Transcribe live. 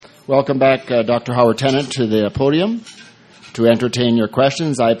Welcome back, Dr. Howard Tennant, to the podium to entertain your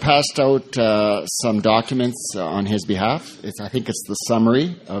questions. I passed out some documents on his behalf. I think it's the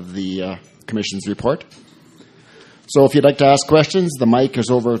summary of the Commission's report. So if you'd like to ask questions, the mic is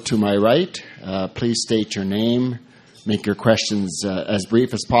over to my right. Please state your name, make your questions as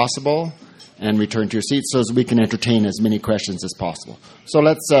brief as possible, and return to your seat so as we can entertain as many questions as possible. So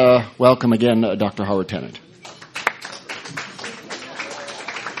let's welcome again Dr. Howard Tennant.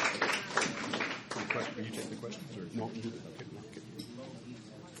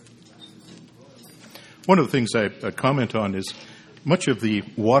 One of the things I comment on is much of the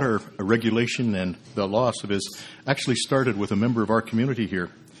water regulation and the loss of is actually started with a member of our community here.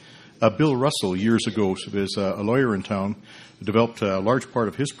 Bill Russell, years ago, is a lawyer in town, developed a large part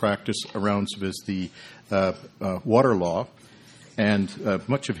of his practice around the water law, and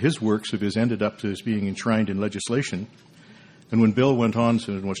much of his work ended up as being enshrined in legislation. And when Bill went on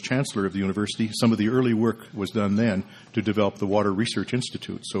and was chancellor of the university, some of the early work was done then to develop the Water Research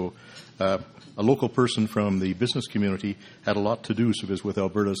Institute. So a local person from the business community had a lot to do with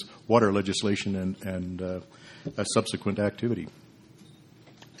Alberta's water legislation and subsequent activity.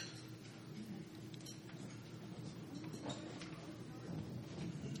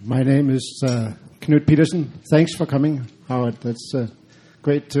 My name is Knut Petersen. Thanks for coming, Howard. That's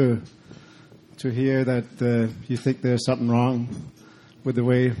great to hear that you think there's something wrong with the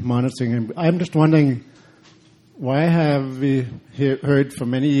way monitoring. And I'm just wondering, why have we heard for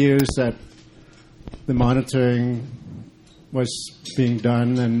many years that the monitoring was being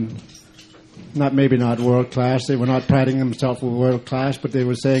done and maybe not world class? They were not priding themselves with world class, but they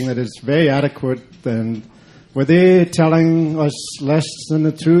were saying that it's very adequate. And were they telling us less than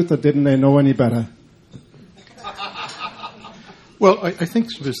the truth, or didn't they know any better? Well, I think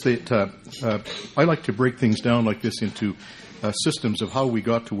that I like to break things down like this into systems of how we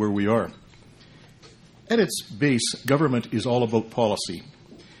got to where we are. At its base, government is all about policy,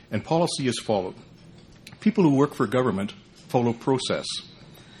 and policy is followed. People who work for government follow process,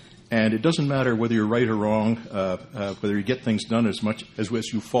 and it doesn't matter whether you're right or wrong, whether you get things done as much as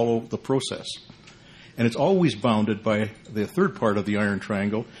you follow the process. And it's always bounded by the third part of the iron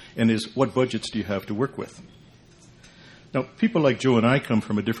triangle, and is what budgets do you have to work with? Now, people like Joe and I come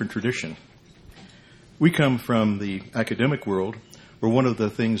from a different tradition. We come from the academic world, where one of the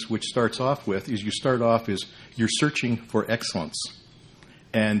things which starts off with is you're searching for excellence.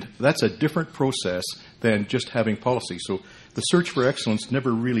 And that's a different process than just having policy. So the search for excellence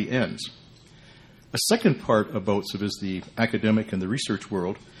never really ends. A second part about the academic and the research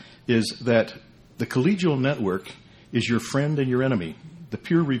world is that the collegial network is your friend and your enemy. The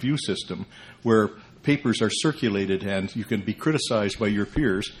peer review system, where papers are circulated and you can be criticized by your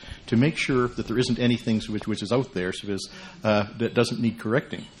peers to make sure that there isn't anything which is out there that doesn't need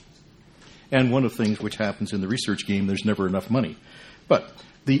correcting. And one of the things which happens in the research game, there's never enough money. But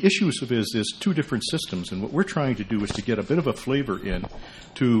the issue is two different systems, and what we're trying to do is to get a bit of a flavor in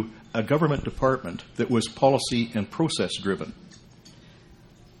to a government department that was policy and process driven.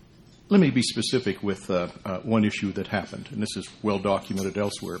 Let me be specific with one issue that happened, and this is well documented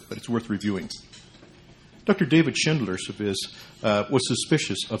elsewhere, but it's worth reviewing. Dr. David Schindler was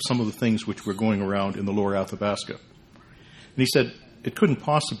suspicious of some of the things which were going around in the lower Athabasca. And he said it couldn't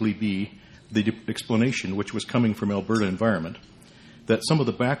possibly be the explanation which was coming from Alberta environment, that some of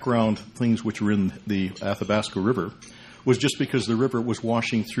the background things which were in the Athabasca River was just because the river was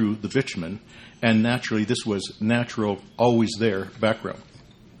washing through the bitumen, and naturally this was natural, always there background.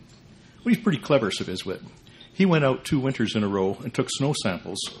 Well, he's pretty clever, he went out 2 winters in a row and took snow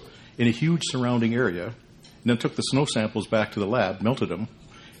samples in a huge surrounding area, and then took the snow samples back to the lab, melted them,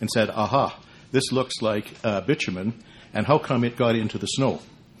 and said, aha, this looks like bitumen, and how come it got into the snow?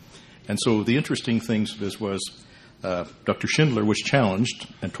 And so the interesting thing was Dr. Schindler was challenged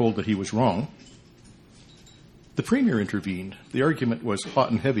and told that he was wrong. The Premier intervened. The argument was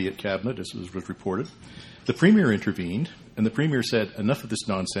hot and heavy at Cabinet, as was reported. The Premier intervened, and the Premier said, enough of this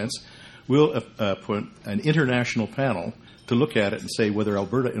nonsense. We'll put an international panel to look at it and say whether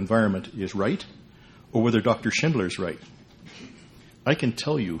Alberta environment is right or whether Dr. Schindler's right. I can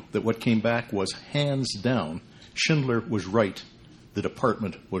tell you that what came back was hands down, Schindler was right, the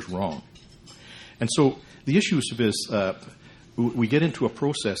department was wrong. And so the issue is we get into a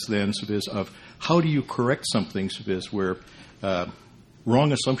process then of how do you correct something where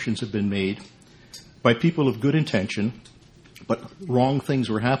wrong assumptions have been made by people of good intention, but wrong things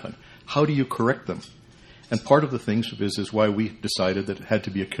were happening. How do you correct them? And part of the things is why we decided that it had to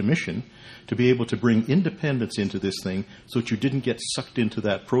be a commission to be able to bring independence into this thing so that you didn't get sucked into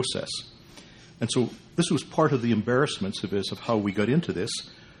that process. And so this was part of the embarrassments of how we got into this.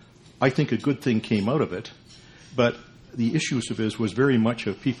 I think a good thing came out of it, but the issue was very much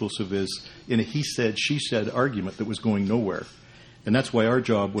of people in a he said, she said argument that was going nowhere. And that's why our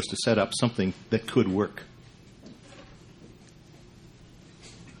job was to set up something that could work.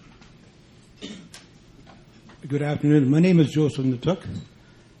 Good afternoon. My name is Joseph Natuk.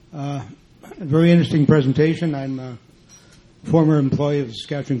 A very interesting presentation. I'm a former employee of the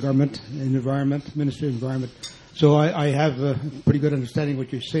Saskatchewan government in environment, Ministry of Environment. So I have a pretty good understanding of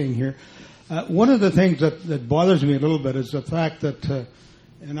what you're saying here. One of the things that bothers me a little bit is the fact that,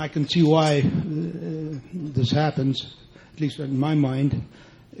 and I can see why this happens, at least in my mind,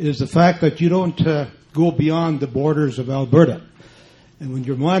 is the fact that you don't go beyond the borders of Alberta. And when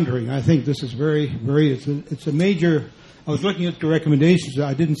you're monitoring, I think this is it's a major. I was looking at the recommendations.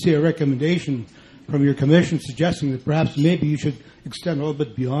 I didn't see a recommendation from your commission suggesting that perhaps maybe you should extend a little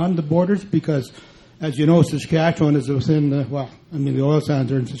bit beyond the borders because, as you know, Saskatchewan is within the oil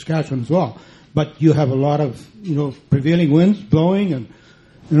sands are in Saskatchewan as well. But you have a lot of, prevailing winds blowing and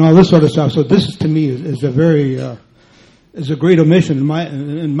all this sort of stuff. So this, to me, is a great omission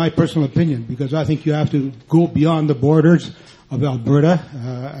in my personal opinion, because I think you have to go beyond the borders of Alberta.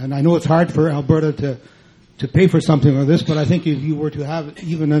 And I know it's hard for Alberta to pay for something like this, but I think if you were to have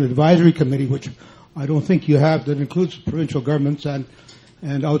even an advisory committee, which I don't think you have, that includes provincial governments and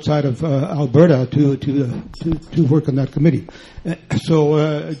outside of Alberta to work on that committee.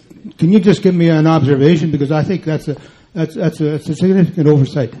 So can you just give me an observation, because I think that's a significant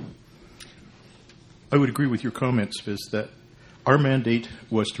oversight. I would agree with your comments, Viz, that our mandate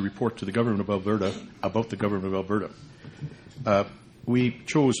was to report to the government of Alberta about the government of Alberta. We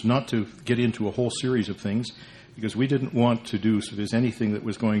chose not to get into a whole series of things because we didn't want to do anything that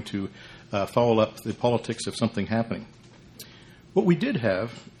was going to foul up the politics of something happening. What we did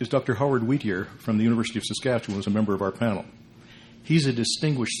have is Dr. Howard Wheatier from the University of Saskatchewan was a member of our panel. He's a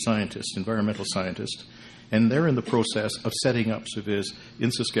distinguished scientist, environmental scientist, and they're in the process of setting up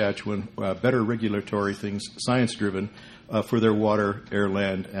in Saskatchewan better regulatory things, science-driven, for their water, air,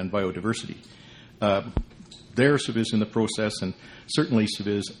 land, and biodiversity. They're in the process, and certainly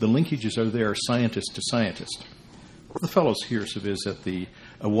the linkages are there, scientist to scientist. The fellows here at the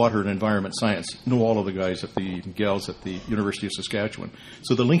Water and Environment Science know all of the guys gals at the University of Saskatchewan.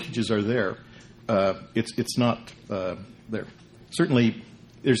 So the linkages are there. It's not there. Certainly,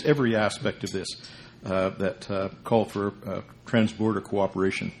 there's every aspect of this that call for trans-border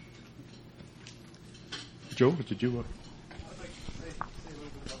cooperation. Joe, did you?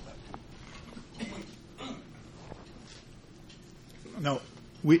 No,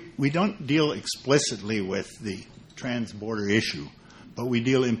 we don't deal explicitly with the trans-border issue, but we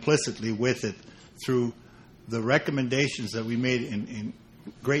deal implicitly with it through the recommendations that we made in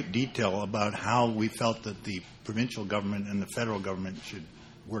great detail about how we felt that the provincial government and the federal government should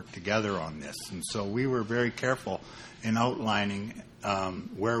work together on this. And so we were very careful in outlining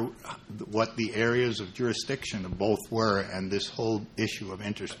what the areas of jurisdiction of both were, and this whole issue of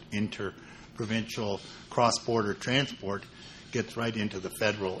inter-provincial cross-border transport gets right into the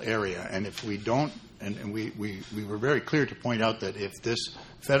federal area. And if we don't, and we were very clear to point out that if this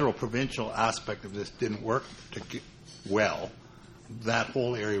federal-provincial aspect of this didn't work well, that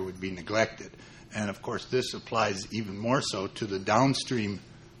whole area would be neglected. And, of course, this applies even more so to the downstream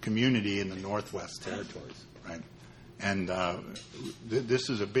community in the Northwest Territories, right? And this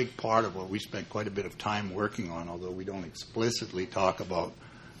is a big part of what we spent quite a bit of time working on, although we don't explicitly talk about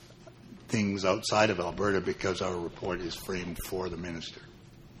things outside of Alberta because our report is framed for the minister.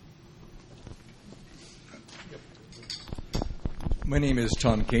 My name is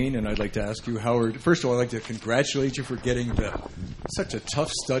Tom Kane, and I'd like to ask you, Howard, first of all, I'd like to congratulate you for getting such a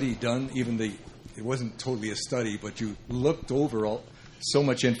tough study done. It wasn't totally a study, but you looked over so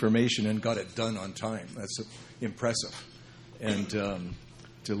much information and got it done on time. That's impressive. And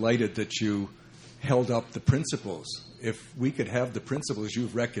delighted that you held up the principles. If we could have the principles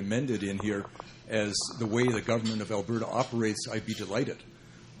you've recommended in here as the way the government of Alberta operates, I'd be delighted.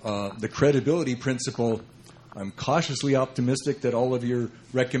 The credibility principle, I'm cautiously optimistic that all of your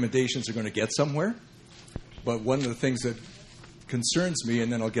recommendations are going to get somewhere. But one of the things that concerns me,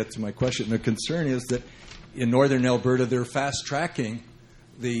 and then I'll get to my question, the concern is that in northern Alberta, they're fast-tracking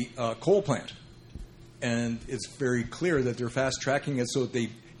the coal plant. And it's very clear that they're fast-tracking it so that they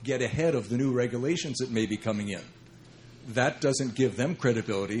get ahead of the new regulations that may be coming in. That doesn't give them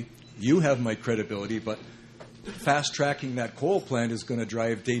credibility. You have my credibility, but fast-tracking that coal plant is going to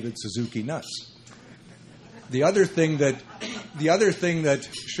drive David Suzuki nuts. The other thing that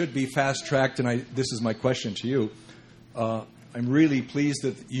should be fast-tracked, and this is my question to you, I'm really pleased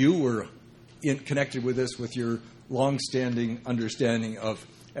that you were connected with this with your long-standing understanding of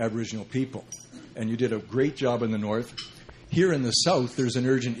Aboriginal people. And you did a great job in the north. Here in the south, there's an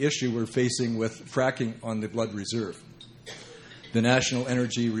urgent issue we're facing with fracking on the Blood Reserve. The National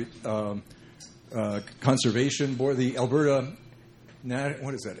Energy Conservation Board, the Alberta,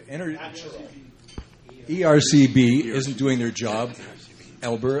 ERCB isn't doing their job.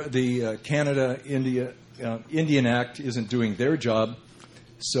 Alberta, the Canada-India Indian Act isn't doing their job,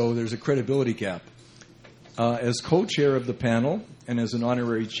 so there's a credibility gap. As co-chair of the panel and as an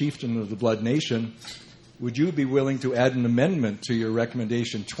honorary chieftain of the Blood Nation, would you be willing to add an amendment to your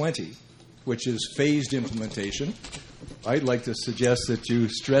recommendation 20, which is phased implementation? I'd like to suggest that you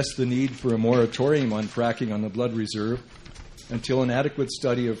stress the need for a moratorium on fracking on the Blood Reserve until an adequate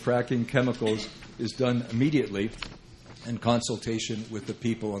study of fracking chemicals is done immediately in consultation with the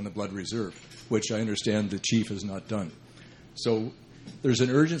people on the Blood Reserve, which I understand the chief has not done. So there's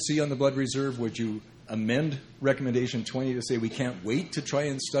an urgency on the Blood Reserve. Would you amend recommendation 20 to say we can't wait to try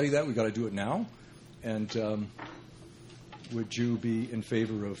and study that? We've got to do it now. And would you be in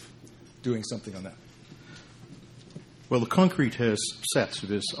favor of doing something on that? Well, the concrete has sets of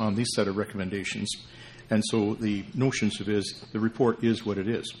this on these set of recommendations, and so the notions of is the report is what it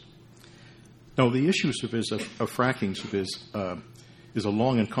is. Now, the issues of fracking is a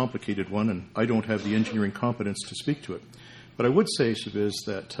long and complicated one, and I don't have the engineering competence to speak to it. But I would say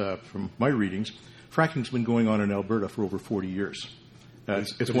that from my readings, fracking's been going on in Alberta for over 40 years.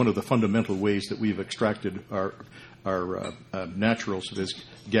 It's one of the fundamental ways that we've extracted our natural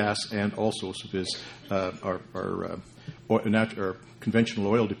gas and also our conventional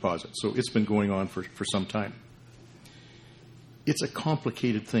oil deposits. So it's been going on for some time. It's a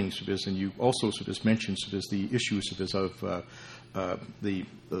complicated thing, and you also mentioned the issues of the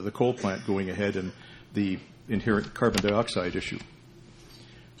coal plant going ahead and the inherent carbon dioxide issue.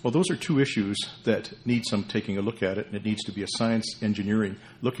 Well, those are two issues that need some taking a look at it, and it needs to be a science engineering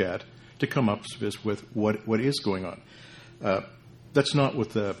look at to come up with what is going on. That's not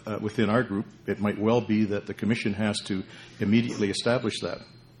within our group. It might well be that the Commission has to immediately establish that.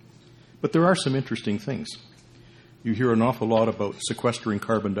 But there are some interesting things. You hear an awful lot about sequestering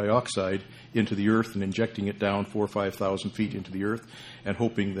carbon dioxide into the earth and injecting it down 4,000 or 5,000 feet into the earth and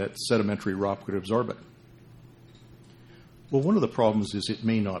hoping that sedimentary rock would absorb it. Well, one of the problems is it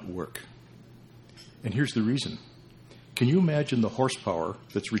may not work. And here's the reason. Can you imagine the horsepower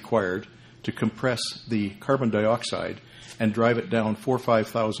that's required to compress the carbon dioxide and drive it down 4,000 or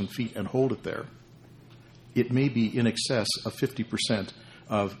 5,000 feet and hold it there? It may be in excess of 50%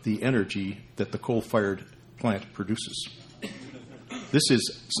 of the energy that the coal-fired plant produces. This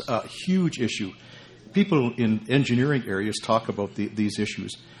is a huge issue. People in engineering areas talk about these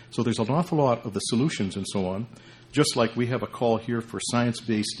issues. So there's an awful lot of the solutions and so on, just like we have a call here for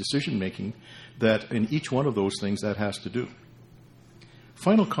science-based decision-making, that in each one of those things that has to do.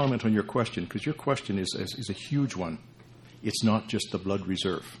 Final comment on your question, because your question is a huge one. It's not just the Blood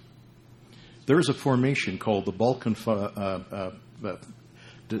Reserve. There is a formation called the Balkan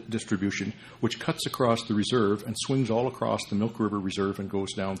distribution, which cuts across the reserve and swings all across the Milk River Reserve and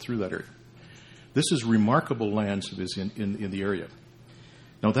goes down through that area. This is remarkable land in the area.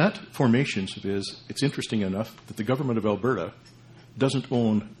 Now, that formation it's interesting enough that the government of Alberta doesn't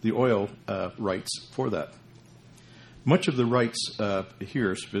own the oil rights for that. Much of the rights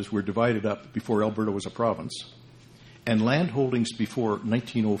here were divided up before Alberta was a province, and land holdings before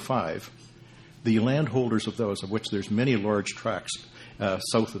 1905, the landholders of those, of which there's many large tracts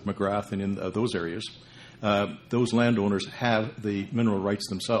south of McGrath and in those areas, those landowners have the mineral rights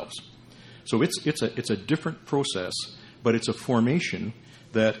themselves. So it's a different process, but it's a formation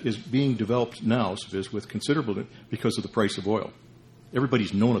that is being developed now with considerable because of the price of oil.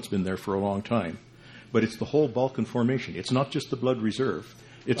 Everybody's known it's been there for a long time, but it's the whole Balkan Formation. It's not just the Blood Reserve.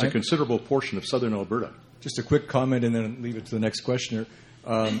 It's a considerable portion of southern Alberta. Just a quick comment and then leave it to the next questioner.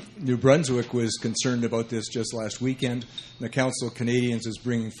 New Brunswick was concerned about this just last weekend. The Council of Canadians is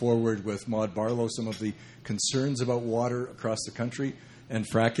bringing forward with Maud Barlow some of the concerns about water across the country and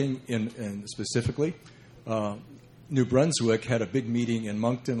fracking in specifically. New Brunswick had a big meeting in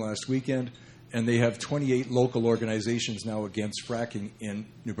Moncton last weekend, and they have 28 local organizations now against fracking in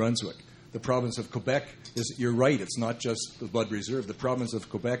New Brunswick. The province of Quebec you're right, it's not just the Blood Reserve. The province of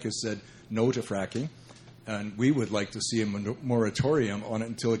Quebec has said no to fracking, and we would like to see a moratorium on it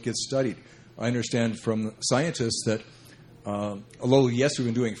until it gets studied. I understand from scientists that although, yes, we've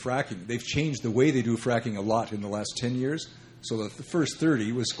been doing fracking, they've changed the way they do fracking a lot in the last 10 years. So that the first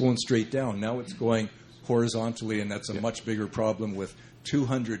 30 was going straight down. Now it's going horizontally, and that's a much bigger problem with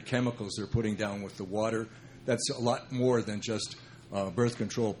 200 chemicals they're putting down with the water. That's a lot more than just birth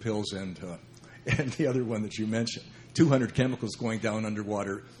control pills and the other one that you mentioned. 200 chemicals going down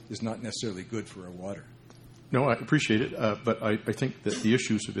underwater is not necessarily good for our water. No, I appreciate it, but I think that the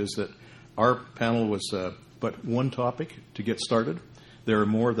issue is that our panel was but one topic to get started. There are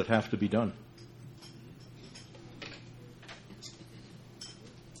more that have to be done.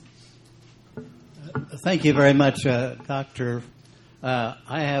 Thank you very much, Doctor.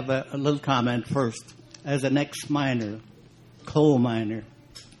 I have a little comment first. As an ex-miner, coal miner,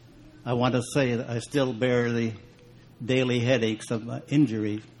 I want to say that I still bear the daily headaches of my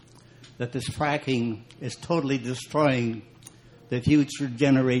injury, that this fracking is totally destroying the future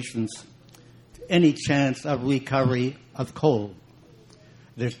generations, any chance of recovery of coal.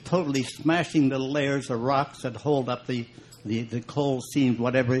 They're totally smashing the layers of rocks that hold up the coal seams,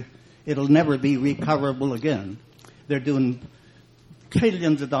 whatever. It'll never be recoverable again. They're doing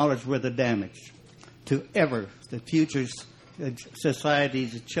trillions of dollars worth of damage to the future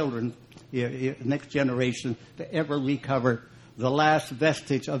societies, the children, your next generation, to ever recover the last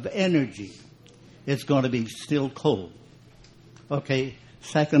vestige of energy. It's going to be still coal. Okay.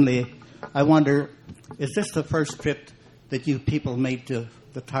 Secondly, I wonder, is this the first trip that you people made to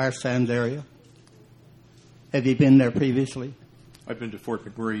the tar sands area? Have you been there previously? I've been to Fort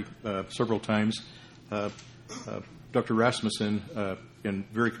McMurray several times. Dr. Rasmussen, in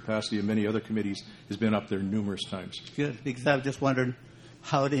very capacity of many other committees, has been up there numerous times. Good, because I was just wondering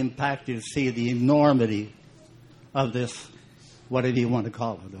how it impacted to see the enormity of this, whatever you want to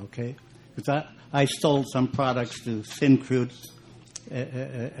call it, okay? Because I sold some products to Syncrude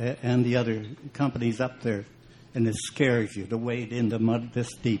and the other companies up there, and it scares you to wade in the mud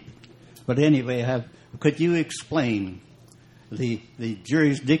this deep. But anyway, could you explain the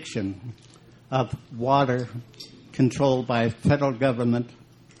jurisdiction of water controlled by federal government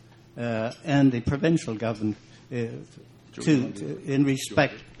and the provincial government in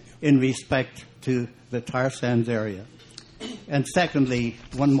respect to the tar sands area? And secondly,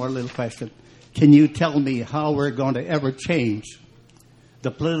 one more little question. Can you tell me how we're going to ever change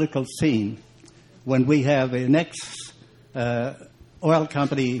the political scene when we have an ex-oil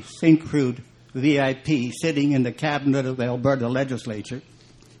company, Syncrude VIP, sitting in the cabinet of the Alberta legislature,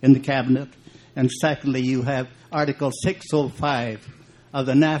 in the cabinet? And secondly, you have Article 605 of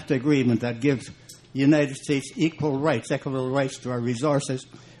the NAFTA agreement that gives the United States equitable rights to our resources,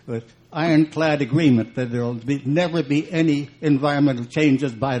 with ironclad agreement that there will never be any environmental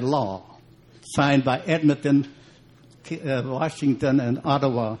changes by law, signed by Edmonton, Washington, and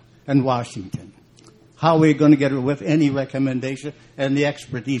Ottawa, and Washington. How are we going to get it with any recommendation and the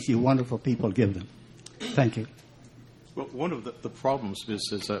expertise you wonderful people give them? Thank you. Well, one of the problems is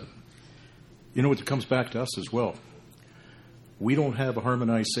that, it comes back to us as well. We don't have a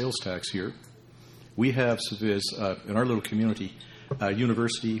harmonized sales tax here. We have, in our little community, a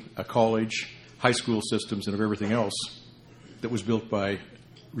university, a college, high school systems, and of everything else that was built by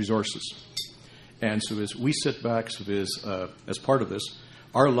resources. And so as we sit back, as part of this,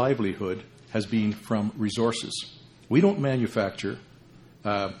 our livelihood has been from resources. We don't manufacture.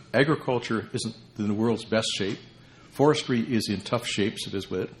 Agriculture isn't in the world's best shape. Forestry is in tough shape,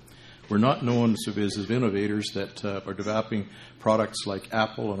 with it. We're not known as innovators that are developing products like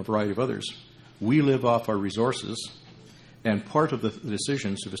Apple and a variety of others. We live off our resources, and part of the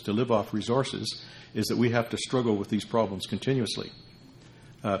decision to live off resources is that we have to struggle with these problems continuously.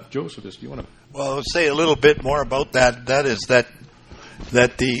 Joe, do you want to? Well, I'll say a little bit more about that. That is that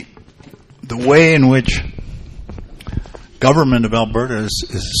the way in which government of Alberta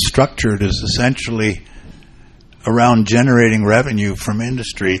is structured is essentially around generating revenue from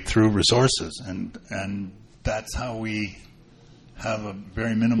industry through resources, and that's how we have a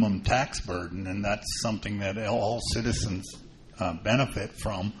very minimum tax burden, and that's something that all citizens benefit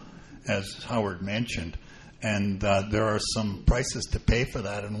from, as Howard mentioned. And there are some prices to pay for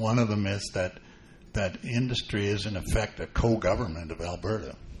that, and one of them is that industry is in effect a co-government of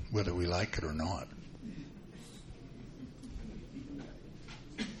Alberta, whether we like it or not.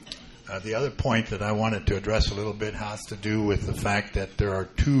 The other point that I wanted to address a little bit has to do with the fact that there are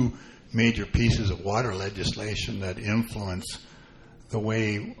two major pieces of water legislation that influence the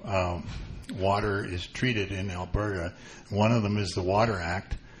way water is treated in Alberta. One of them is the Water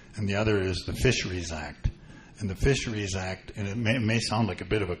Act, and the other is the Fisheries Act. And the Fisheries Act, and it may sound like a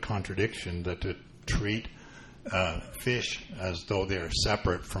bit of a contradiction that to treat fish as though they are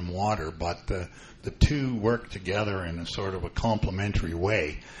separate from water, but the two work together in a sort of a complementary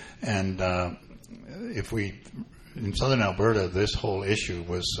way. And in southern Alberta, this whole issue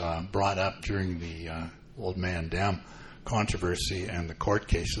was brought up during the Old Man Dam controversy and the court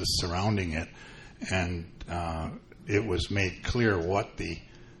cases surrounding it, and it was made clear what the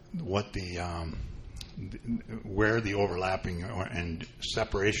where the overlapping and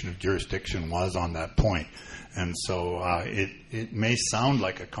separation of jurisdiction was on that point. And so it may sound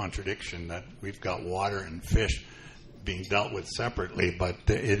like a contradiction that we've got water and fish being dealt with separately, but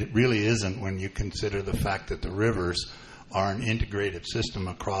it really isn't when you consider the fact that the rivers are an integrated system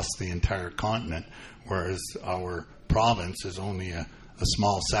across the entire continent, whereas our province is only a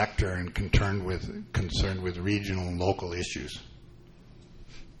small sector and concerned with regional and local issues.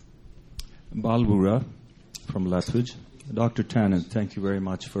 Balbura from Lethbridge. Dr. Tannen, thank you very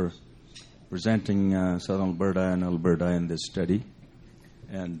much for presenting Southern Alberta and Alberta in this study.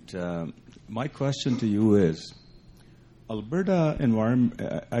 And my question to you is, Alberta environment,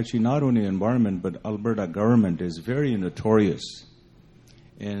 actually not only environment, but Alberta government is very notorious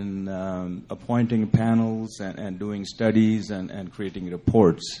in appointing panels and doing studies and creating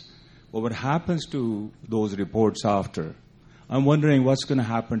reports. Well, what happens to those reports after? I'm wondering what's going to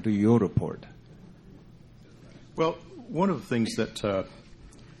happen to your report. Well, one of the things that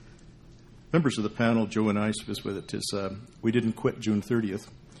members of the panel, Joe and I, was with it, is we didn't quit June 30th.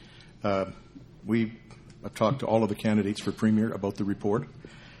 We talked to all of the candidates for Premier about the report,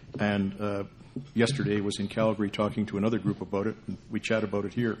 and yesterday was in Calgary talking to another group about it, and we chat about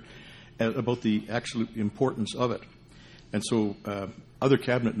it here, about the actual importance of it. And so other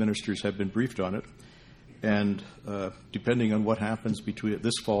cabinet ministers have been briefed on it, and depending on what happens between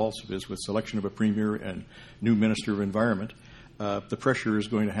this fall, with selection of a Premier and new Minister of Environment, the pressure is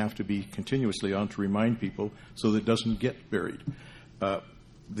going to have to be continuously on to remind people so that it doesn't get buried.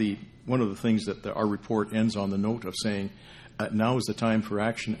 One of the things that our report ends on the note of saying, now is the time for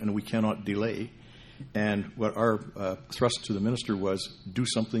action and we cannot delay. And what our thrust to the minister was, do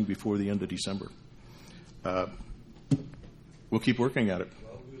something before the end of December. We'll keep working at it.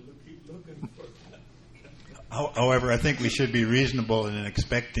 However, I think we should be reasonable in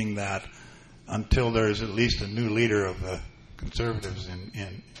expecting that until there is at least a new leader of the Conservatives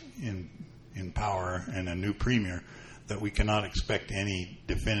in power and a new Premier, that we cannot expect any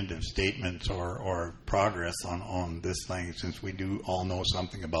definitive statements or progress on this thing, since we do all know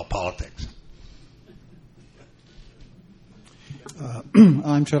something about politics.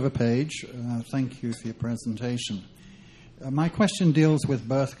 I'm Trevor Page. Thank you for your presentation. My question deals with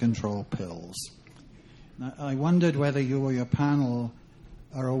birth control pills. Now, I wondered whether you or your panel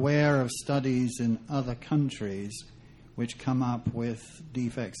are aware of studies in other countries which come up with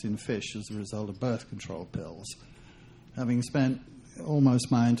defects in fish as a result of birth control pills. Having spent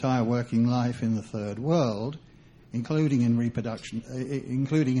almost my entire working life in the third world, including in reproduction,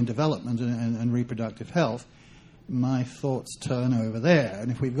 including in development and reproductive health, my thoughts turn over there.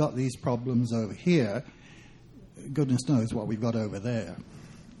 And if we've got these problems over here, goodness knows what we've got over there.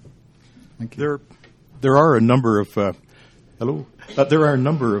 Thank you. There are a number of there are a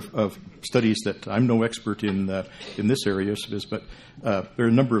number of studies that I'm no expert in this area, but there are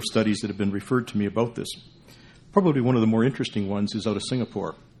a number of studies that have been referred to me about this. Probably one of the more interesting ones is out of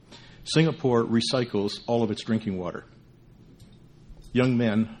Singapore. Singapore recycles all of its drinking water. Young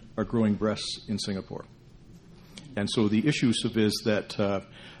men are growing breasts in Singapore. And so the issue is that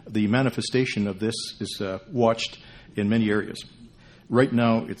the manifestation of this is watched in many areas. Right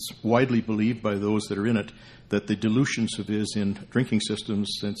now, it's widely believed by those that are in it that the dilution in drinking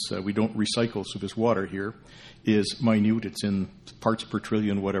systems, since we don't recycle water here, is minute. It's in parts per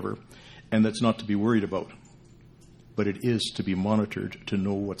trillion, whatever, and that's not to be worried about. But it is to be monitored to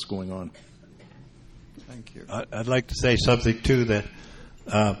know what's going on. Thank you. I'd like to say something, too, that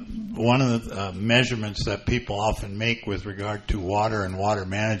one of the measurements that people often make with regard to water and water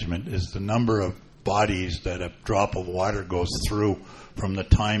management is the number of bodies that a drop of water goes through from the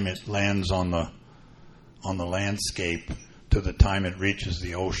time it lands on the landscape to the time it reaches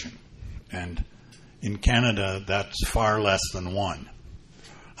the ocean. And in Canada, that's far less than one.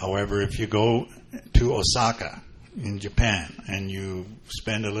 However, if you go to Osaka in Japan and you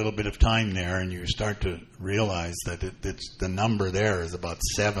spend a little bit of time there and you start to realize that the number there is about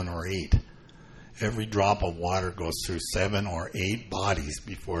 7 or 8. Every drop of water goes through 7 or 8 bodies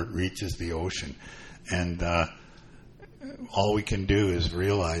before it reaches the ocean. And all we can do is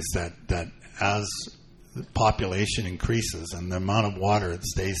realize that as the population increases and the amount of water that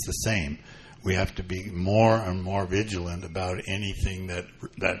stays the same, we have to be more and more vigilant about anything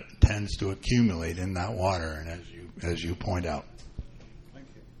that tends to accumulate in that water, and as you point out. Thank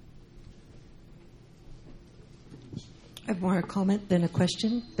you. I have more a comment than a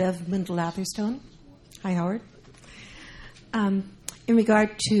question. Bev Mindel-Atherstone. Hi, Howard. In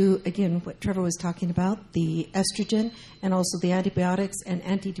regard to, again, what Trevor was talking about, the estrogen and also the antibiotics and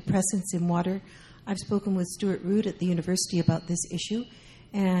antidepressants in water, I've spoken with Stuart Root at the university about this issue,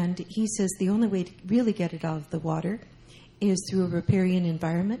 And he says the only way to really get it out of the water is through a riparian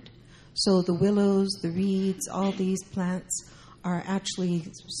environment. So the willows, the reeds, all these plants are actually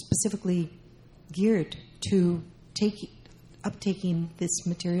specifically geared to uptaking this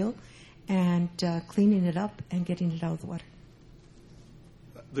material and cleaning it up and getting it out of the water.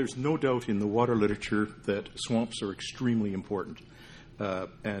 There's no doubt in the water literature that swamps are extremely important.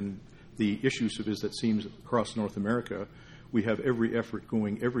 And the issues of is that seems across North America, we have every effort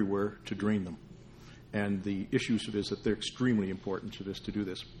going everywhere to drain them. And the issues of is that they're extremely important to this to do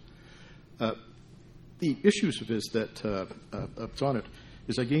this. The issues of is that it's on it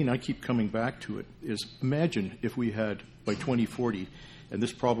is, again, I keep coming back to it, is imagine if we had by 2040 and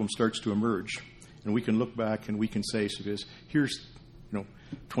this problem starts to emerge and we can look back and we can say, so is here's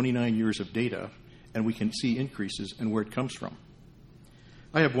 29 years of data and we can see increases and where it comes from.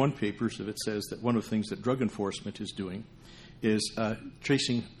 I have one paper that says that one of the things that drug enforcement is doing is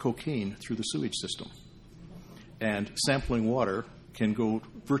tracing cocaine through the sewage system. And sampling water can go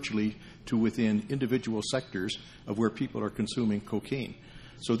virtually to within individual sectors of where people are consuming cocaine.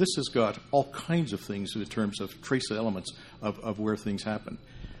 So this has got all kinds of things in terms of trace elements of where things happen.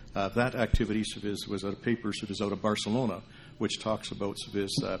 That activity was a paper out of Barcelona, which talks about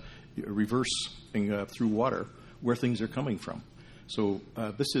reversing through water where things are coming from. So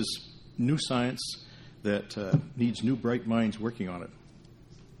this is new science that needs new bright minds working on it.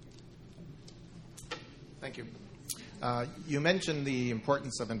 Thank you. You mentioned the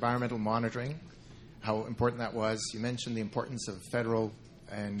importance of environmental monitoring, how important that was. You mentioned the importance of federal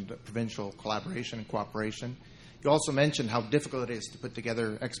and provincial collaboration and cooperation. You also mentioned how difficult it is to put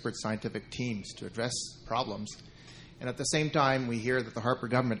together expert scientific teams to address problems. And at the same time, we hear that the Harper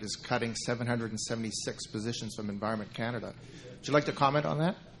government is cutting 776 positions from Environment Canada. Would you like to comment on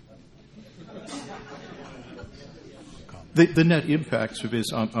that? The net impact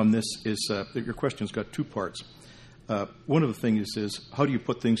on this is that your question's got two parts. One of the things is how do you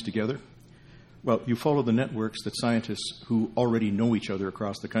put things together? Well, you follow the networks that scientists who already know each other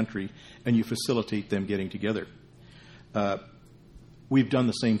across the country, and you facilitate them getting together. We've done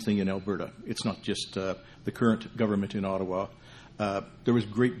the same thing in Alberta. It's not just the current government in Ottawa. There was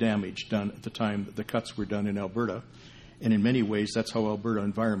great damage done at the time that the cuts were done in Alberta. And in many ways, that's how Alberta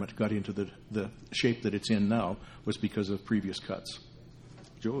environment got into the shape that it's in now, was because of previous cuts.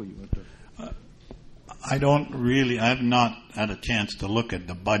 Joe, you want to... I've not had a chance to look at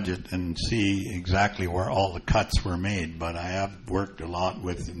the budget and see exactly where all the cuts were made, but I have worked a lot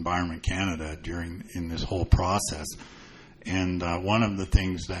with Environment Canada in this whole process. And one of the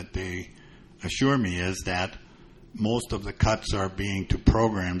things that they assure me is that most of the cuts are being to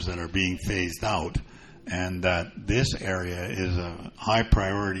programs that are being phased out, and that this area is a high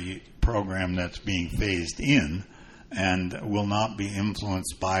priority program that's being phased in and will not be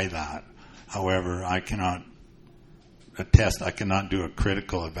influenced by that. However, I cannot do a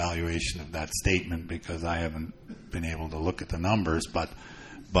critical evaluation of that statement because I haven't been able to look at the numbers, but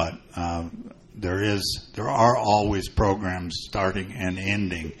there are always programs starting and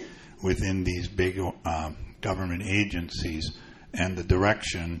ending within these big government agencies, and the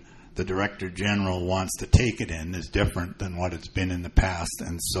direction the Director General wants to take it in is different than what it's been in the past,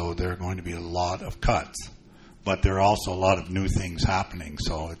 and so there are going to be a lot of cuts. But there are also a lot of new things happening,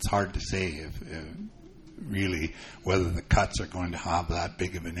 so it's hard to say if really whether the cuts are going to have that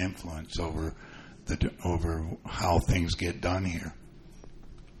big of an influence over how things get done here.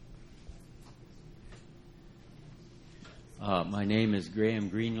 My name is Graham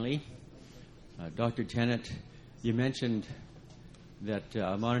Greenlee. Dr. Tennant, you mentioned that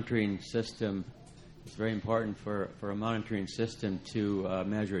a monitoring system is very important for a monitoring system to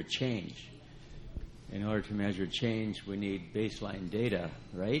measure change. In order to measure change, we need baseline data,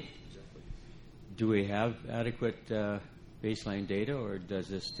 right? Do we have adequate baseline data, or does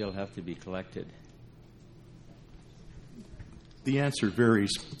this still have to be collected? The answer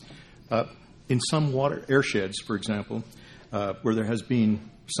varies. In some airsheds, for example, where there has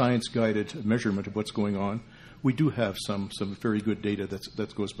been science-guided measurement of what's going on, we do have some very good data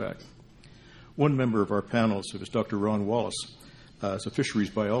that goes back. One member of our panel, so it was Dr. Ron Wallace, as a fisheries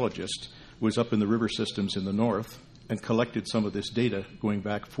biologist, was up in the river systems in the north and collected some of this data going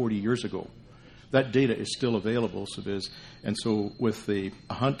back 40 years ago. That data is still available, and so with a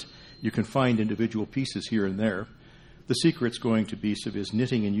hunt, you can find individual pieces here and there. The secret's going to be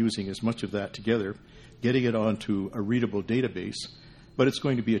knitting and using as much of that together, getting it onto a readable database, but it's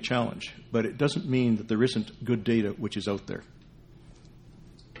going to be a challenge. But it doesn't mean that there isn't good data which is out there.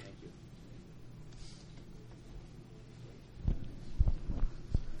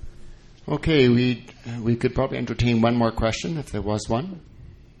 Okay, we could probably entertain one more question if there was one.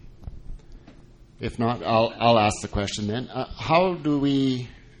 If not, I'll ask the question then. How do we,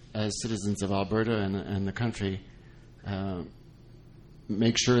 as citizens of Alberta and the country,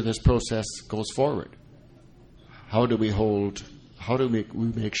 make sure this process goes forward? How do we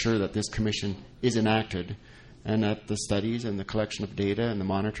make sure that this commission is enacted and that the studies and the collection of data and the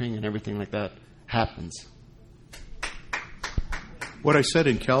monitoring and everything like that happens? What I said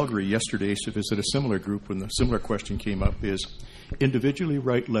in Calgary yesterday to visit a similar group when the similar question came up is individually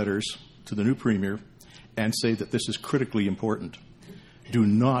write letters to the new Premier and say that this is critically important. Do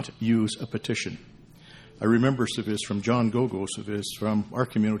not use a petition. I remember from John Gogo, from our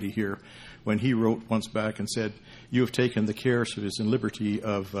community here, when he wrote once back and said, "You have taken the care and liberty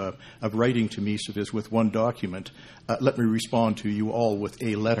of writing to me with one document. Let me respond to you all with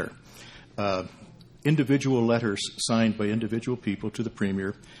a letter." Individual letters signed by individual people to the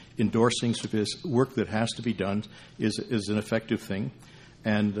Premier endorsing work that has to be done is an effective thing.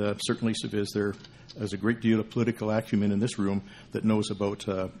 And certainly there is a great deal of political acumen in this room that knows about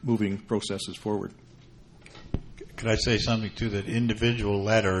moving processes forward. Could I say something too? That individual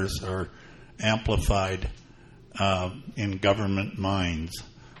letters are amplified in government minds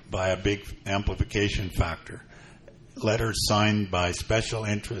by a big amplification factor. Letters signed by special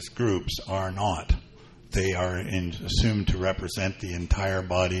interest groups are not. They are assumed to represent the entire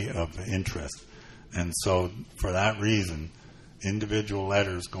body of interest. And so for that reason, individual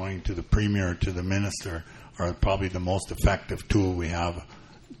letters going to the Premier or to the Minister are probably the most effective tool we have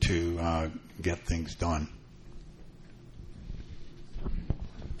to get things done.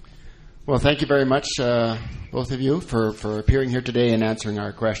 Well, thank you very much, both of you, for appearing here today and answering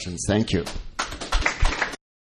our questions. Thank you.